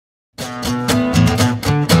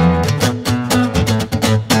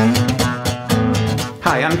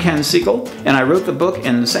Ken Segall, and I wrote the book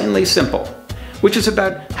Insanely Simple, which is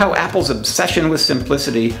about how Apple's obsession with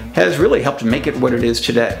simplicity has really helped make it what it is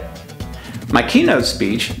today. My keynote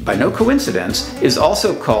speech, by no coincidence, is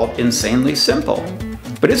also called Insanely Simple,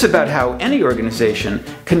 but it's about how any organization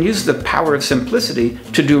can use the power of simplicity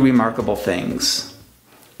to do remarkable things.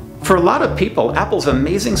 For a lot of people, Apple's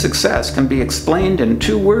amazing success can be explained in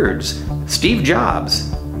 2 words: Steve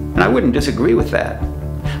Jobs. And I wouldn't disagree with that.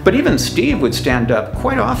 But even Steve would stand up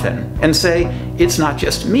quite often and say, "It's not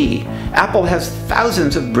just me. Apple has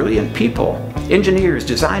thousands of brilliant people, engineers,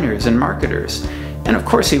 designers, and marketers." And of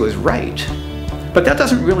course he was right. But that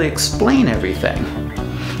doesn't really explain everything.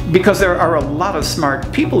 Because there are a lot of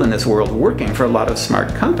smart people in this world working for a lot of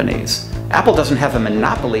smart companies. Apple doesn't have a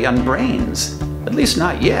monopoly on brains, at least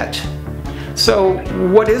not yet. So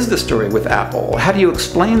what is the story with Apple? How do you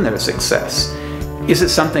explain their success? Is it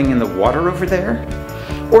something in the water over there?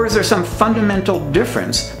 Or is there some fundamental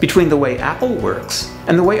difference between the way Apple works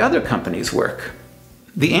and the way other companies work?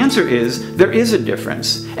 The answer is there is a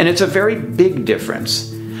difference, and it's a very big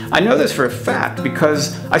difference. I know this for a fact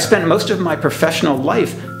because I spent most of my professional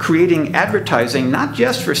life creating advertising not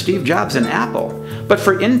just for Steve Jobs and Apple, but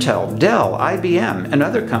for Intel, Dell, IBM, and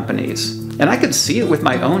other companies. And I could see it with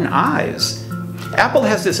my own eyes. Apple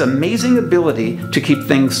has this amazing ability to keep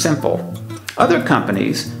things simple. Other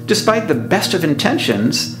companies, despite the best of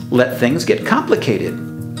intentions, let things get complicated.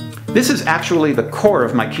 This is actually the core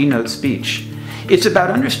of my keynote speech. It's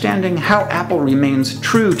about understanding how Apple remains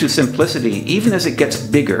true to simplicity even as it gets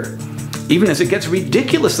bigger, even as it gets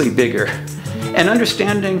ridiculously bigger, and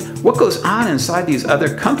understanding what goes on inside these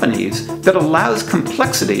other companies that allows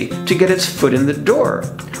complexity to get its foot in the door,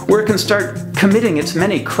 where it can start committing its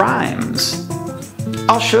many crimes.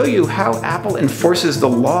 I'll show you how Apple enforces the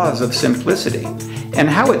laws of simplicity and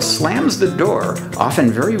how it slams the door,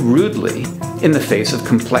 often very rudely, in the face of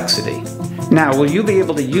complexity. Now, will you be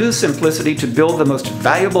able to use simplicity to build the most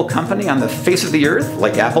valuable company on the face of the earth,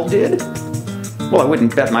 like Apple did? Well, I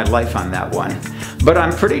wouldn't bet my life on that one. But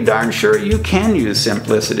I'm pretty darn sure you can use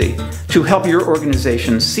simplicity to help your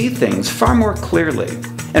organization see things far more clearly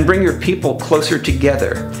and bring your people closer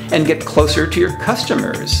together and get closer to your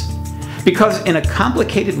customers. Because in a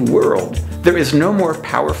complicated world, there is no more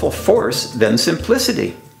powerful force than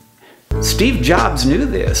simplicity. Steve Jobs knew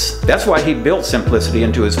this. That's why he built simplicity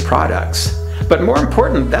into his products. But more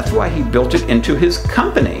important, that's why he built it into his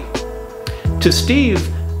company. To Steve,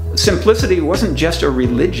 simplicity wasn't just a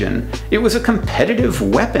religion, it was a competitive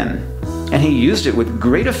weapon. And he used it with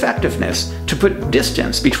great effectiveness to put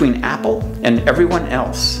distance between Apple and everyone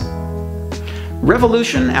else.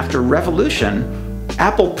 Revolution after revolution,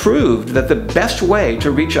 Apple proved that the best way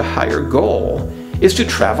to reach a higher goal is to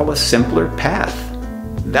travel a simpler path.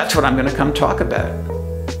 That's what I'm going to come talk about.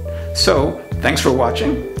 So, thanks for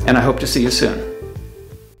watching, and I hope to see you soon.